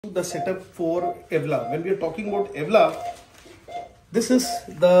the setup for EVLA. When we are talking about EVLA, this is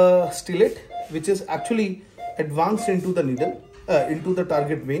the stellate which is actually advanced into the needle, into the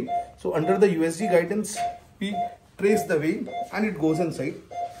target vein. So under the USG guidance, we trace the vein and it goes inside.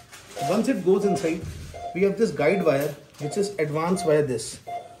 Once it goes inside, we have this guide wire which is advanced via this.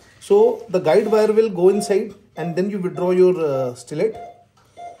 So the guide wire will go inside and then you withdraw your stellate.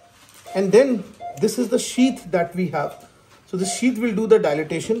 And then this is the sheath that we have. So this sheath will do the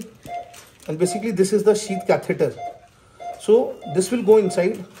dilatation, and basically this is the sheath catheter. So this will go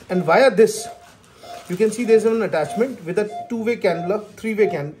inside, and via this you can see there is an attachment with a two-way cannula,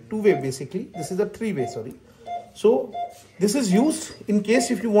 two-way basically. This is a three-way, sorry. So this is used in case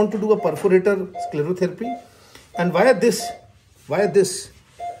if you want to do a perforator sclerotherapy, and via this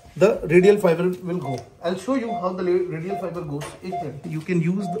the radial fiber will go. I'll show you how the radial fiber goes. You can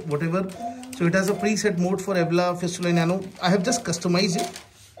use whatever. So it has a preset mode for EVLA, fistula, nano. I have just customized it.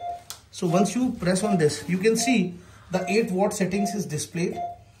 So once you press on this, you can see the 8 watt settings is displayed.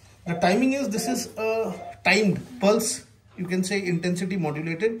 The timing is, this is a timed pulse, you can say intensity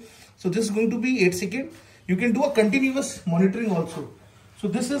modulated. So this is going to be 8 seconds. You can do a continuous monitoring also. So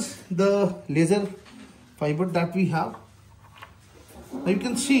this is the laser fiber that we have. Now you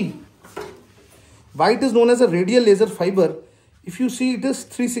can see why it is known as a radial laser fiber. If you see, it is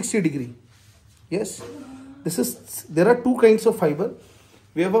 360 degree. Yes, there are two kinds of fiber.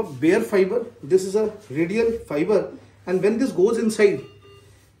 We have a bare fiber. This is a radial fiber, and when this goes inside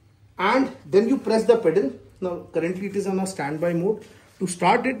and then you press the pedal. Now currently it is on a standby mode. To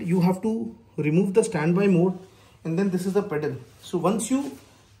start it, you have to remove the standby mode, and then this is the pedal. So once you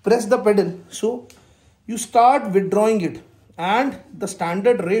press the pedal, so you start withdrawing it, and the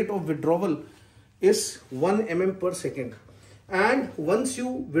standard rate of withdrawal is 1 mm per second. And once you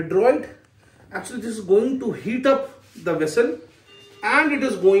withdraw it, actually this is going to heat up the vessel, and it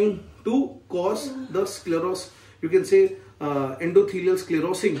is going to cause the sclerosis, you can say endothelial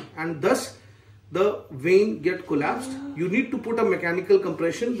sclerosing, and thus the vein get collapsed. You need to put a mechanical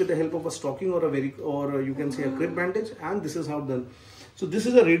compression with the help of a stocking or you can say a crib bandage, and this is how done. So this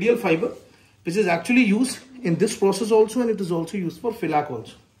is a radial fiber which is actually used in this process also, and it is also used for FILAC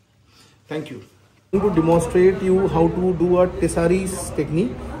also. Thank you. I'm going to demonstrate you how to do a Tessari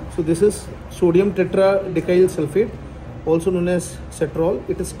technique. So this is sodium tetradecyl sulfate, also known as cetrol.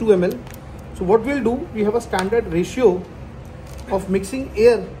 It is 2 ml. So what we'll do, we have a standard ratio of mixing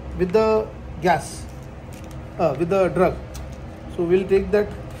air with the gas, with the drug. So we'll take that.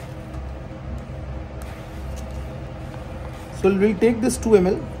 So we'll take this 2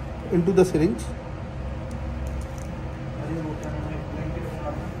 ml into the syringe.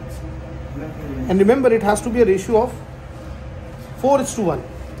 And remember, it has to be a ratio of 4:1.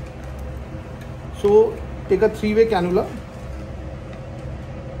 So take a 3-way cannula,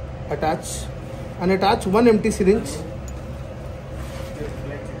 attach one empty syringe.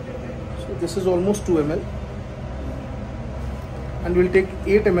 So this is almost 2 ml, and we'll take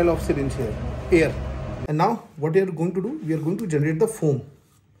 8 ml of syringe here, air. And now what we are going to do, we are going to generate the foam.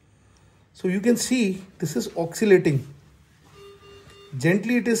 So you can see this is oscillating.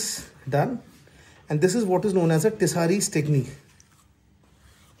 Gently it is done, and this is what is known as a Tessari technique.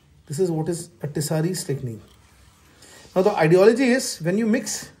 This is what is a Tessari technique. Now the ideology is, when you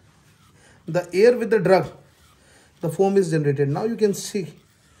mix the air with the drug, the foam is generated. Now you can see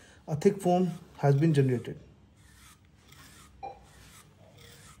a thick foam has been generated.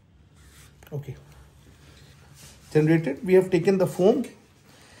 Okay. Generated. We have taken the foam.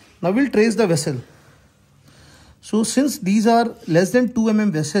 Now we'll trace the vessel. So since these are less than 2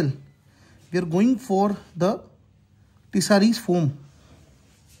 mm vessel, we are going for the Tessari's foam.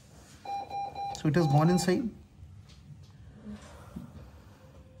 So it has gone inside.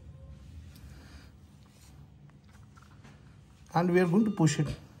 And we are going to push it.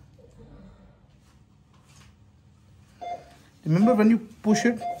 Remember, when you push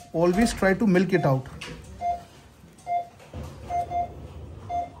it, always try to milk it out.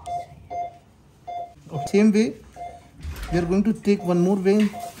 Okay. Same way, we are going to take one more vein.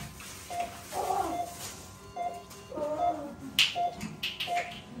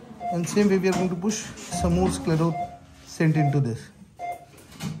 And same way we are going to push some more scleroscent into this.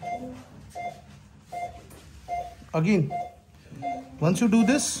 Again, once you do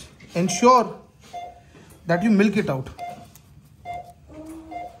this, ensure that you milk it out.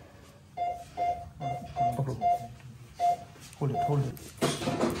 Hold it.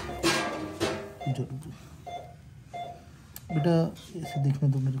 बेटा इसे देखने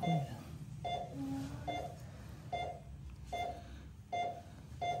दो मेरे को.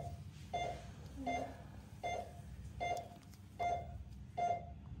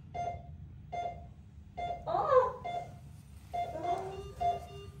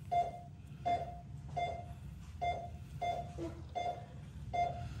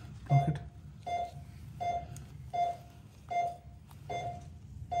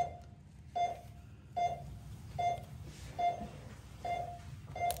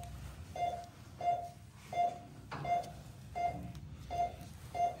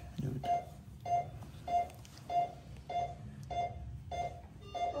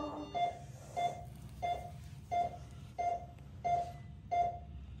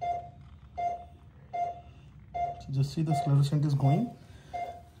 Just see the sclerosant is going.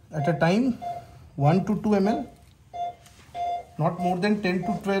 At a time, 1 to 2 ml, not more than 10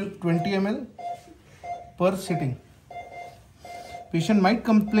 to 20 ml per sitting. Patient might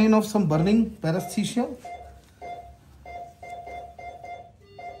complain of some burning paresthesia.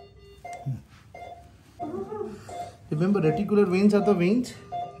 Remember, reticular veins are the veins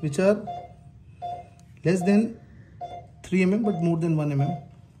which are less than 3 mm but more than 1 mm.